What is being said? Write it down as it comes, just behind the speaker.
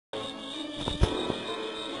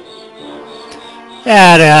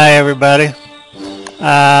Howdy, hi everybody.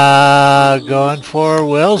 Going for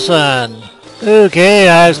Wilson. Okay,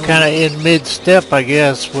 I was kind of in mid-step, I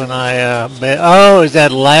guess, when oh, is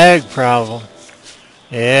that lag problem?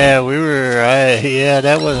 Yeah, yeah,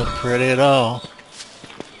 that wasn't pretty at all.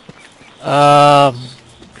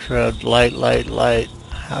 Crud, light.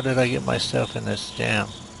 How did I get myself in this jam?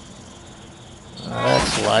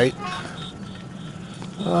 That's light.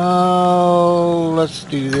 Oh, let's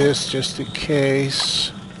do this just in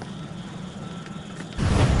case.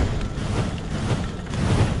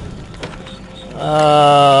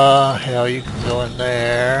 Hell, you can go in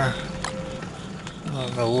there. I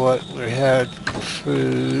don't know what we had for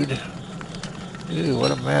food. Ooh,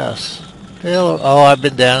 what a mess. Hell, oh, I've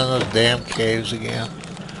been down in those damn caves again.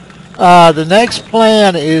 The next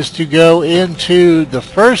plan is to go into the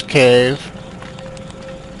first cave.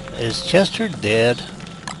 Is Chester dead?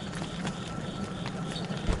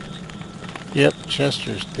 Yep,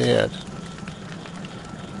 Chester's dead.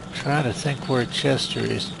 I'm trying to think where Chester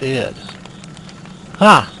is dead.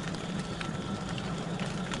 Huh.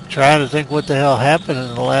 Trying to think what the hell happened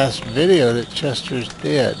in the last video that Chester's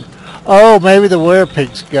dead. Oh, maybe the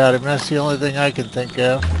werepig's got him. That's the only thing I can think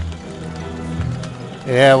of.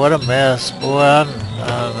 Yeah, what a mess. Boy, I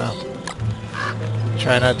don't know.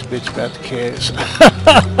 Try not to bitch about the caves.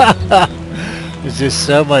 There's just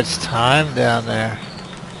so much time down there.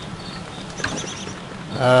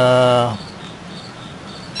 Do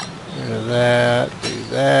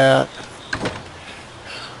that.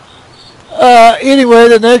 Anyway,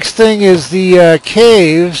 the next thing is the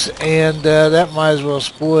caves, and that might as well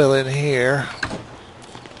spoil in here.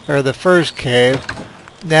 Or the first cave.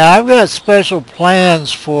 Now, I've got special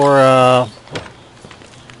plans for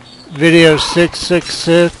video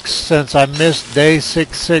 666 since I missed day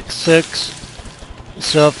 666.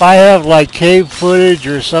 So if I have like cave footage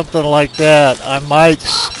or something like that, I might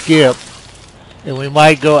skip. And we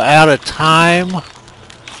might go out of time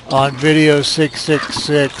on video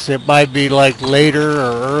 666. It might be like later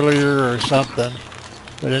or earlier or something.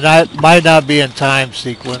 But it might not be in time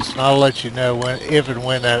sequence. And I'll let you know when, if and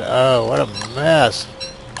when that... Oh, what a mess.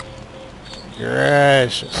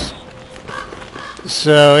 Gracious.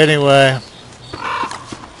 So anyway...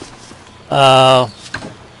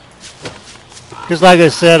 because like I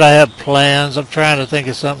said, I have plans. I'm trying to think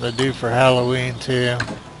of something to do for Halloween too.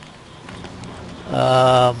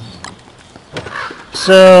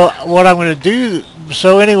 So what I'm going to do,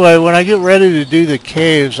 so anyway, when I get ready to do the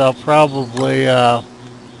caves, I'll probably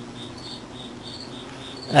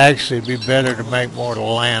actually be better to make more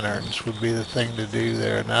lanterns would be the thing to do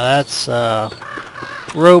there. Now that's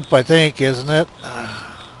rope, I think, isn't it?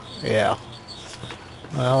 Yeah.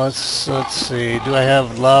 Well, let's see. Do I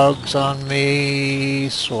have logs on me?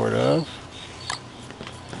 Sort of.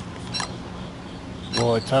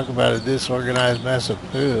 Boy, talk about a disorganized mess of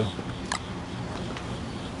poo.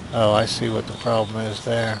 Oh, I see what the problem is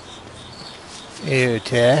there.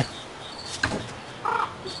 Okay.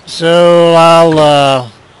 So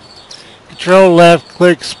I'll control left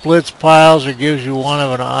click splits piles or gives you one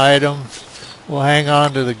of an item. We'll hang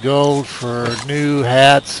on to the gold for new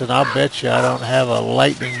hats, and I'll bet you I don't have a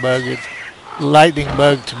lightning bug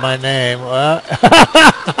to my name. Well,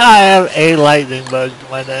 I have a lightning bug to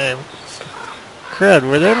my name. Crud,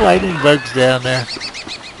 were there lightning bugs down there?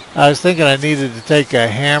 I was thinking I needed to take a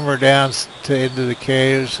hammer down into the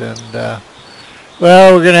caves, and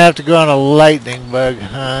well, we're gonna have to go on a lightning bug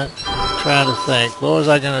hunt. I'm trying to think, what was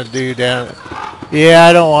I gonna do down there? Yeah,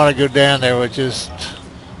 I don't want to go down there with just...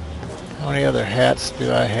 How many other hats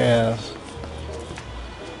do I have?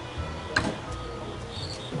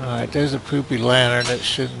 Alright, there's a poopy lantern that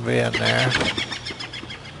shouldn't be in there.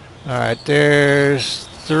 Alright, there's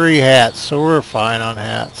 3 hats, so we're fine on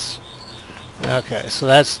hats. Okay, so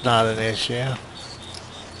that's not an issue.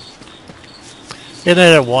 Isn't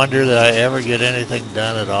it a wonder that I ever get anything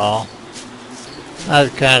done at all? I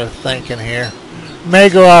was kind of thinking here. May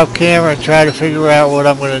go off camera and try to figure out what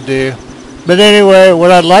I'm going to do. But anyway, what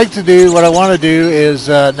I'd like to do, what I want to do is,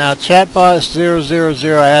 now Chatbot000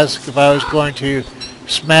 asked if I was going to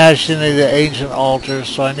smash any of the ancient altars,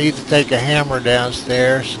 so I need to take a hammer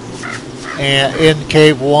downstairs and in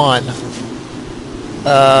Cave 1.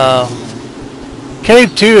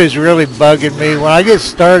 Cave 2 is really bugging me. When I get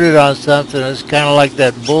started on something, it's kind of like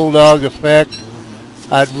that bulldog effect.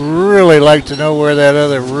 I'd really like to know where that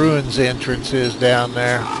other ruins entrance is down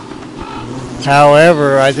there.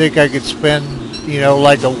 However, I think I could spend, you know,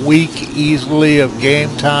 like a week easily of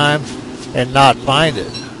game time and not find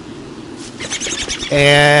it.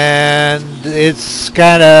 And it's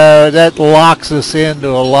kind of, that locks us into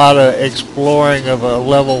a lot of exploring of a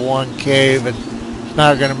level 1 cave and it's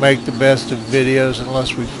not going to make the best of videos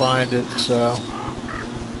unless we find it. So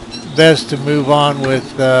best to move on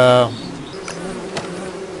with the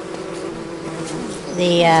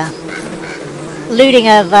looting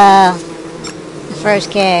of the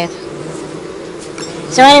first cave.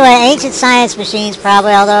 So anyway, ancient science machines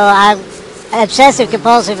probably, although I'm obsessive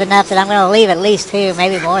compulsive enough that I'm going to leave at least 2,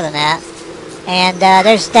 maybe more than that. And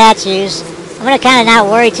there's statues. I'm going to kind of not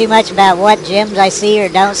worry too much about what gems I see or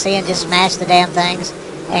don't see and just smash the damn things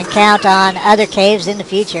and count on other caves in the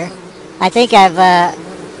future. I think I've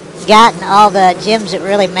gotten all the gems that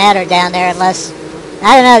really matter down there, unless,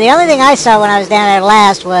 I don't know, the only thing I saw when I was down there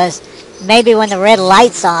last was maybe when the red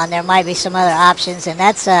light's on there might be some other options, and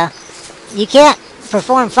that's, you can't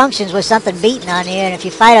perform functions with something beating on you, and if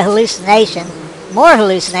you fight a hallucination, more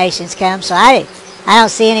hallucinations come, so I don't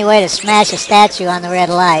see any way to smash a statue on the red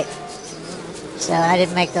light. So I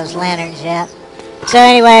didn't make those lanterns yet. So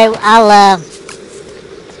anyway,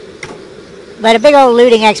 but a big old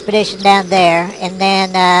looting expedition down there, and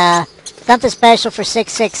then something special for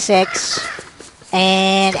 666,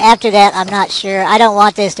 and after that I'm not sure. I don't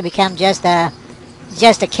want this to become just a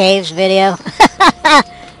caves video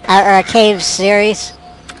or a caves series.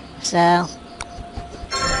 So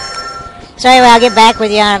anyway, I'll get back with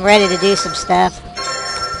you when I'm ready to do some stuff.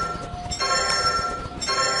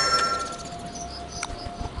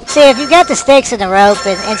 See, if you've got the sticks and the rope,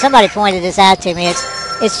 and somebody pointed this out to me,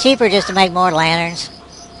 it's cheaper just to make more lanterns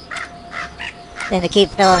than to keep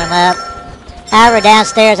filling them up. However,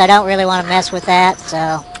 downstairs I don't really want to mess with that,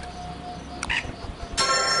 so.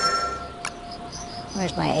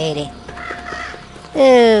 Where's my 80?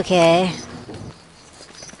 Okay.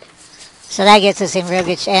 So that gets us in real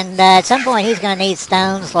good shape. And at some point he's going to need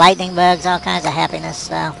stones, lightning bugs, all kinds of happiness,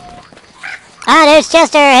 so. Ah, there's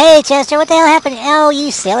Chester. Hey, Chester, what the hell happened? Oh,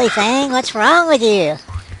 you silly thing. What's wrong with you?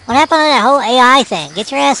 What happened to that whole AI thing?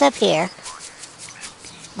 Get your ass up here.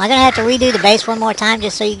 Am I going to have to redo the base one more time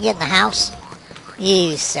just so you can get in the house?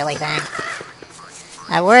 You silly thing.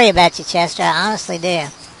 I worry about you, Chester. I honestly do.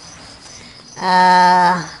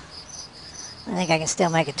 I think I can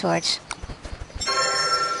still make a torch.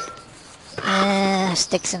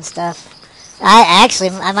 Sticks and stuff. I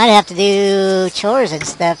might have to do chores and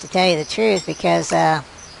stuff, to tell you the truth, because,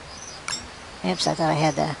 oops, I thought I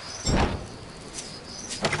had the...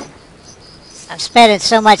 I'm spending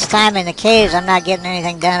so much time in the caves, I'm not getting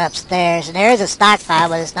anything done upstairs. And there is a stockpile,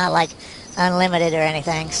 but it's not, like, unlimited or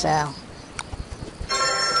anything, so...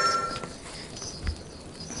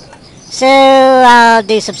 So, I'll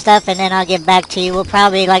do some stuff, and then I'll get back to you. We'll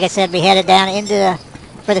probably, like I said, be headed down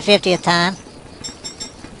for the 50th time.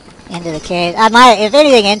 Into the cave. I might, if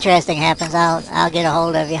anything interesting happens, I'll get a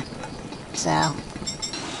hold of you. So.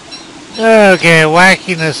 Okay,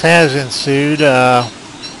 wackiness has ensued.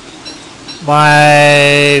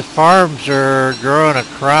 My farms are growing a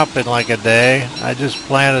crop in like a day. I just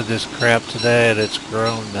planted this crap today and it's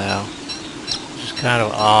grown now. Which is kind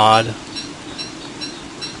of odd.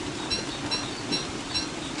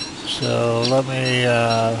 So let me,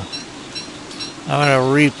 I'm going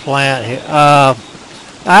to replant here.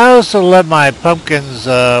 I also let my pumpkins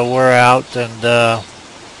wear out, and I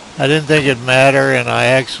didn't think it'd matter, and I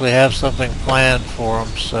actually have something planned for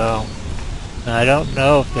them, so I don't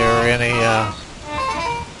know if there are any,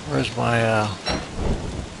 where's my,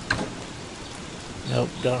 nope,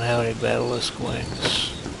 don't have any basilisk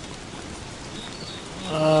wings.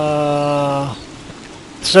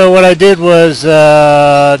 So what I did was,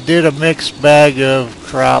 did a mixed bag of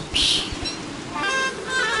crops.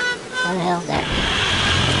 What the hell is that?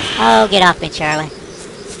 Oh, get off me, Charlie.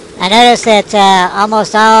 I noticed that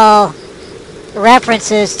almost all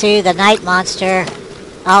references to the night monster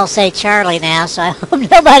all say Charlie now, so I hope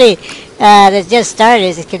nobody that just started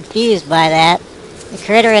is confused by that. The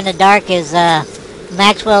critter in the dark is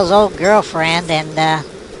Maxwell's old girlfriend, and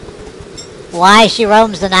why she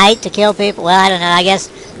roams the night to kill people, well, I don't know. I guess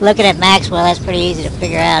looking at Maxwell, that's pretty easy to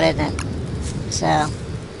figure out, isn't it? So...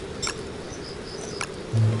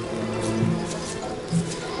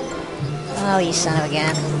 Oh, you son of a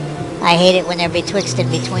gun. I hate it when they're betwixt and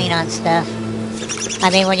between on stuff. I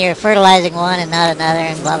mean, when you're fertilizing one and not another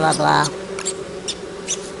and blah, blah, blah.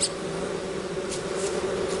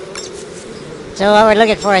 So what we're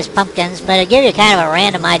looking for is pumpkins, but it'll give you kind of a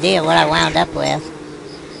random idea of what I wound up with.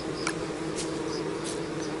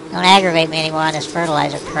 Don't aggravate me anymore on this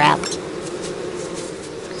fertilizer crap.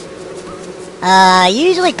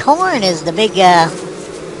 Usually corn is the big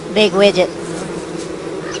widget.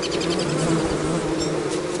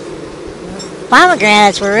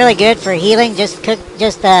 Pomegranates were really good for healing. Just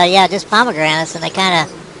pomegranates, and they kind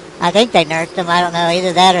of, I think they nerfed them. I don't know,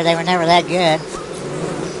 either that or they were never that good.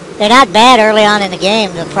 they're not bad early on in the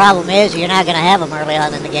game. The problem is you're not going to have them early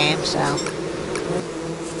on in the game, so.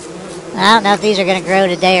 I don't know if these are going to grow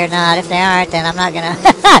today or not. If they aren't, then I'm not going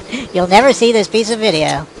to. You'll never see this piece of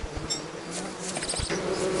video.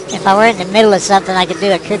 If I weren't in the middle of something, I could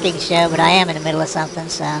do a cooking show, but I am in the middle of something,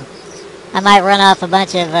 so. I might run off a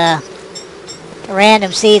bunch of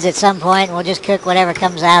random seeds at some point, and we'll just cook whatever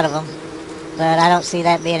comes out of them. But I don't see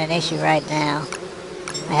that being an issue right now.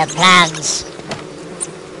 I have plans.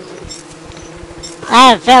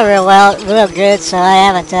 I haven't felt real good, so I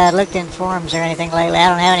haven't looked in forums or anything lately. I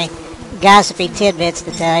don't have any gossipy tidbits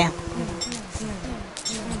to tell you.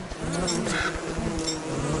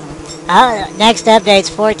 Next update's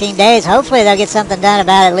 14 days. Hopefully they'll get something done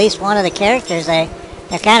about at least one of the characters. They're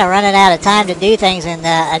kind of running out of time to do things and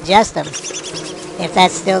adjust them, if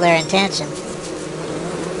that's still their intention.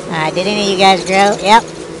 Alright, did any of you guys grow? Yep.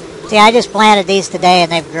 See, I just planted these today and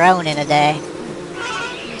they've grown in a day.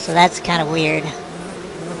 So that's kind of weird.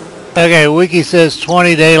 Okay, Wiki says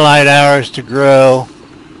 20 daylight hours to grow.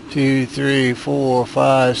 2, 3, 4,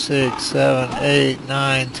 5, 6, 7, 8,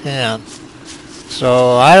 9, 10.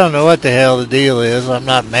 So I don't know what the hell the deal is. I'm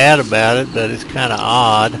not mad about it, but it's kind of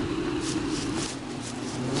odd.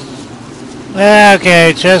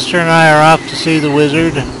 Okay, Chester and I are off to see the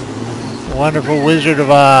wizard. The wonderful Wizard of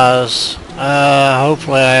Oz.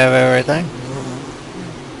 Hopefully I have everything.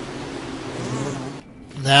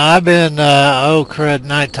 Now I've been, oh crud,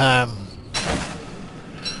 nighttime.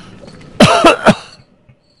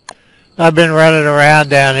 I've been running around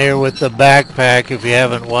down here with the backpack if you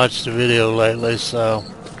haven't watched the video lately, so.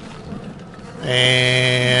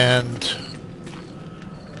 And,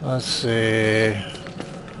 let's see.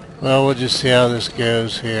 Well, we'll just see how this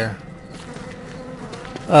goes here.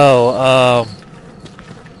 Oh,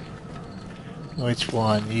 which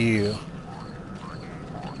one? You.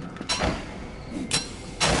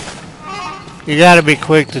 You gotta be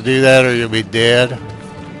quick to do that or you'll be dead.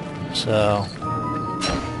 So.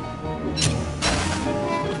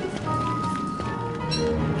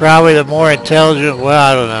 Probably the more intelligent, well,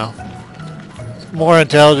 I don't know. More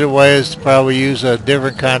intelligent way is to probably use a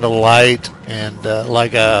different kind of light and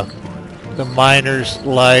like the miner's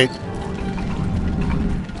light.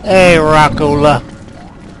 Hey, Rockola.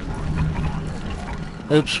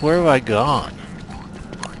 Oops, where have I gone?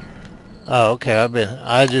 Oh, okay,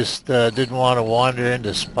 I just didn't want to wander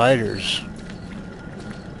into spiders.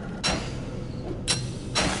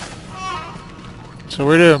 So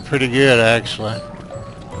we're doing pretty good, actually.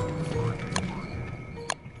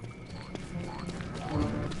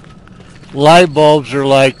 Light bulbs are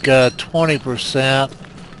like 20%.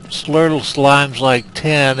 Slurtle slime's like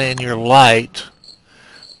 10 in your light.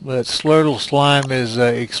 But Slurtle slime is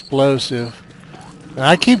explosive. And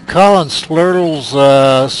I keep calling Slurtles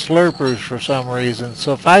slurpers for some reason.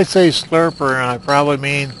 So if I say slurper and I probably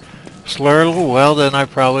mean Slurtle, well then I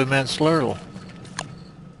probably meant Slurtle.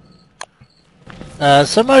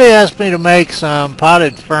 Somebody asked me to make some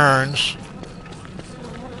potted ferns.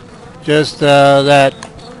 Just that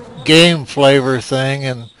game flavor thing,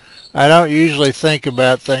 and I don't usually think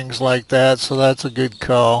about things like that, so that's a good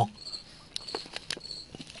call.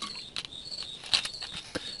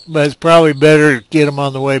 But it's probably better to get them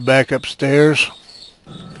on the way back upstairs.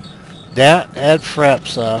 That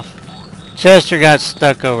fraps off. Chester got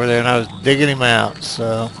stuck over there and I was digging him out,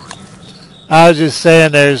 so I was just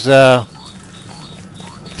saying there's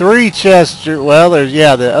 3 Chester, well there's,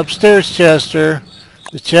 yeah, the upstairs Chester,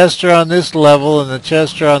 the Chester on this level, and the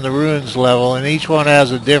Chester on the ruins level, and each one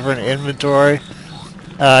has a different inventory.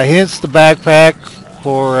 Hence the backpack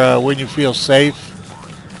for when you feel safe.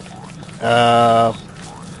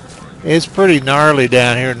 It's pretty gnarly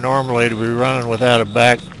down here normally to be running without a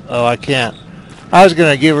back. Oh, I can't. I was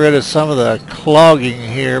going to get rid of some of the clogging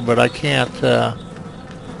here, but I can't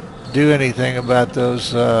do anything about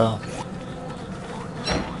those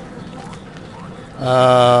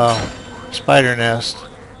spider nest.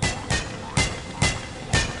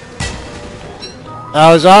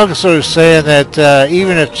 I was also saying that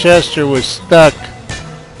even if Chester was stuck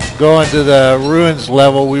going to the ruins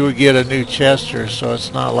level, we would get a new Chester, so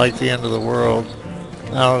it's not like the end of the world.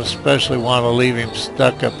 I don't especially want to leave him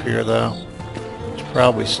stuck up here though. He's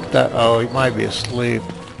probably stuck. Oh, he might be asleep.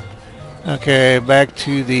 Okay, back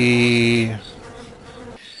to the...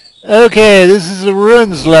 Okay, this is the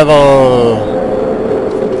ruins level.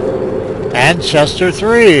 And Chester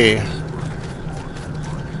 3.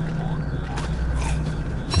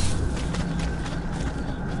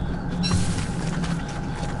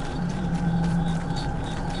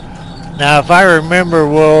 Now, if I remember,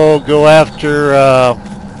 we'll go after,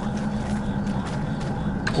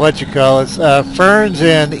 ferns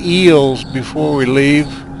and eels before we leave.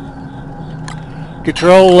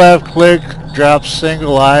 Control left click drops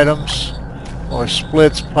single items or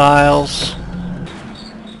splits piles.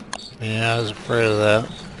 Yeah, I was afraid of that.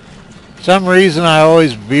 For some reason I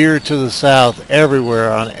always veer to the south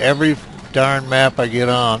everywhere on every darn map I get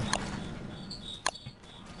on.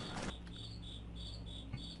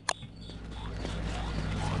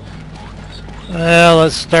 Well,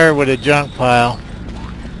 let's start with a junk pile.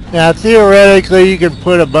 Now theoretically you can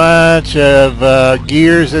put a bunch of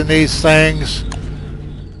gears in these things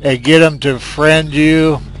and get them to friend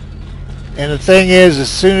you. And the thing is, as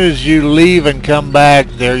soon as you leave and come back,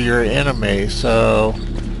 they're your enemy. So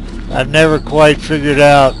I've never quite figured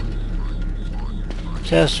out.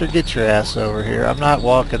 Chester, get your ass over here. I'm not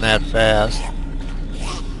walking that fast.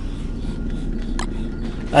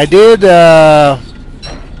 I did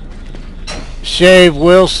shave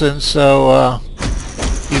Wilson so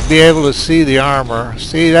you'd be able to see the armor.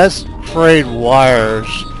 See, that's frayed wires.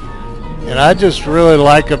 And I just really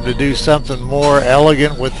like them to do something more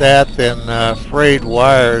elegant with that than frayed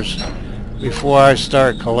wires before I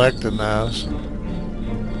start collecting those.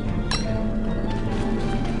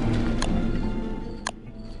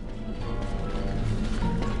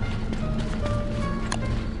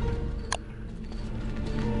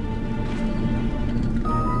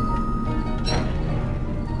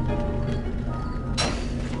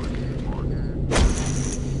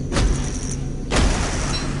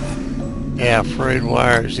 Yeah, frayed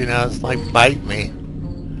wires, you know, it's like bite me.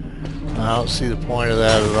 I don't see the point of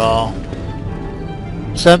that at all.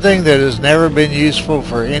 Something that has never been useful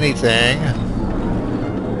for anything.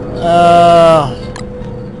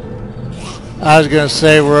 I was going to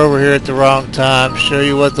say we're over here at the wrong time. Show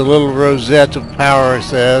you what the little rosette of power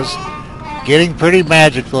says. Getting pretty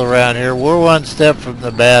magical around here. We're one step from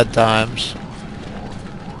the bad times.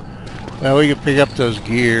 Well, we can pick up those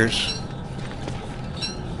gears.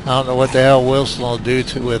 I don't know what the hell Wilson will do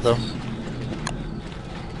with them.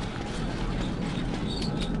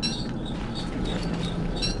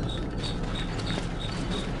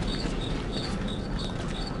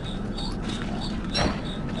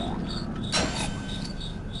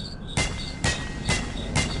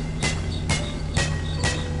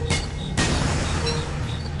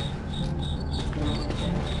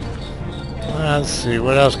 Let's see,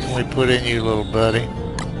 what else can we put in you, little buddy?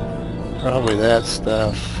 Probably that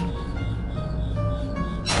stuff.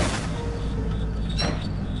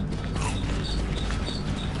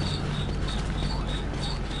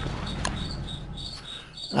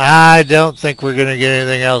 I don't think we're going to get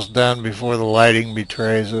anything else done before the lighting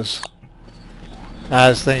betrays us. I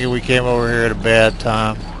was thinking we came over here at a bad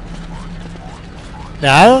time.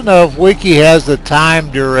 Now, I don't know if Wiki has the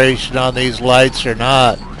time duration on these lights or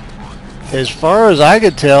not. As far as I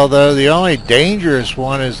could tell, though, the only dangerous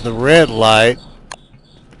one is the red light.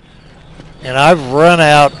 And I've run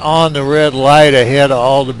out on the red light ahead of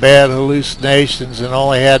all the bad hallucinations and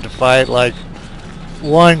only had to fight like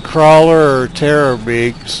one crawler or terror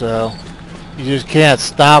beak, so you just can't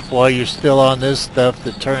stop while you're still on this stuff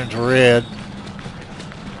that turns red.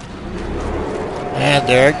 And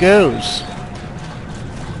there it goes.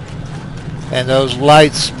 And those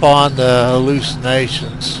lights spawn the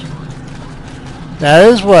hallucinations. Now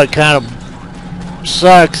this is what kind of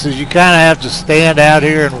sucks, is you kind of have to stand out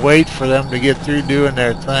here and wait for them to get through doing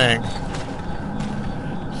their thing.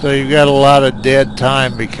 So you've got a lot of dead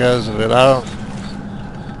time because of it.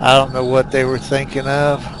 I don't know what they were thinking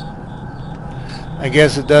of. I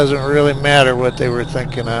guess it doesn't really matter what they were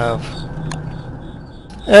thinking of.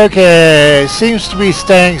 Okay, seems to be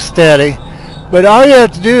staying steady. But all you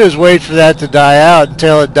have to do is wait for that to die out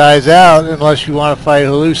until it dies out. Unless you want to fight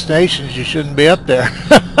hallucinations, you shouldn't be up there.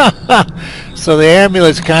 So the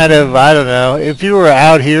amulet's kind of, I don't know, if you were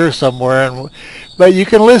out here somewhere, but you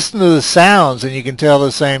can listen to the sounds and you can tell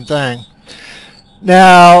the same thing.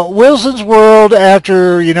 Now, Wilson's World,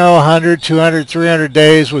 after, 100, 200, 300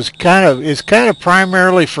 days, is kind of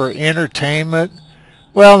primarily for entertainment.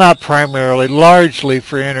 Well, not primarily, largely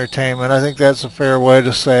for entertainment. I think that's a fair way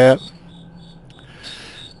to say it.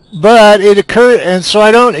 But it occurred, and so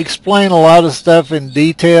I don't explain a lot of stuff in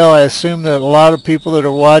detail. I assume that a lot of people that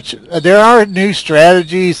are watching, there are new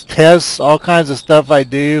strategies, tests, all kinds of stuff I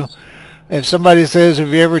do. If somebody says, have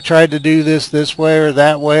you ever tried to do this way or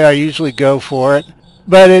that way, I usually go for it.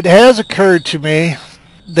 But it has occurred to me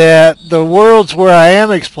that the worlds where I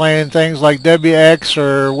am explaining things like WX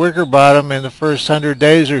or Wicker Bottom in the first 100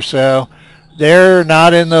 days or so, they're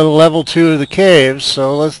not in the level 2 of the caves,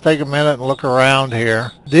 so let's take a minute and look around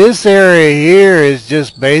here. This area here is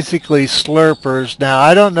just basically slurpers. Now,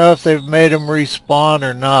 I don't know if they've made them respawn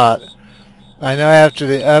or not. I know after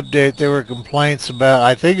the update there were complaints about,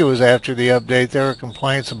 I think it was after the update, there were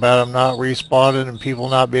complaints about them not respawning and people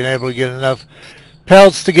not being able to get enough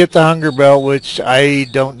pelts to get the hunger belt, which I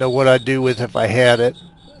don't know what I'd do with if I had it.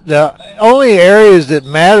 The only areas that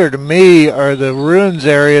matter to me are the ruins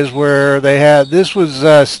areas where they had, this was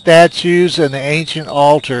statues and the ancient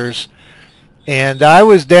altars. And I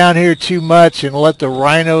was down here too much and let the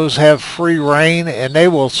rhinos have free reign, and they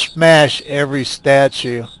will smash every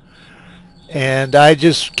statue. And I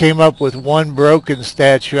just came up with one broken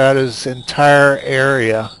statue out of this entire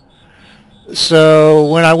area. So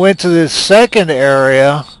when I went to this second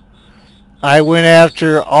area, I went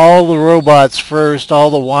after all the robots first, all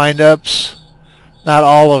the wind-ups. Not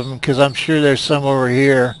all of them, because I'm sure there's some over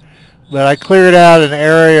here. But I cleared out an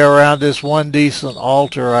area around this one decent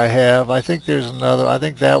altar I have. I think there's another. I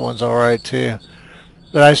think that one's all right, too.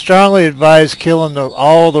 But I strongly advise killing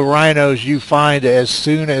all the rhinos you find as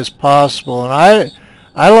soon as possible. And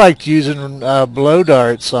I liked using blow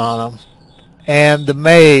darts on them. And the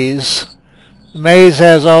maze. The maze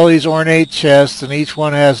has all these ornate chests, and each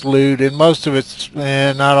one has loot, and most of it's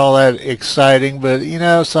not all that exciting, but, you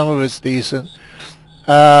know, some of it's decent.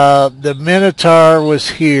 The Minotaur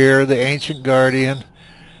was here, the Ancient Guardian,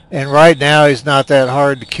 and right now he's not that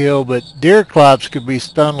hard to kill, but Deerclops could be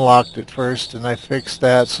stun-locked at first, and I fixed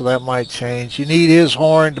that, so that might change. You need his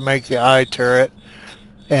horn to make the eye turret,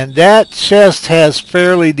 and that chest has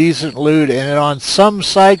fairly decent loot, and on some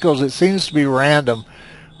cycles it seems to be random.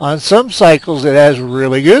 On some cycles it has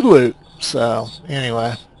really good loot. So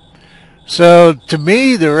anyway, so to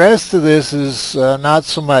me the rest of this is not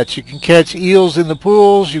so much. You can catch eels in the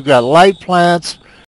pools. You've got light plants.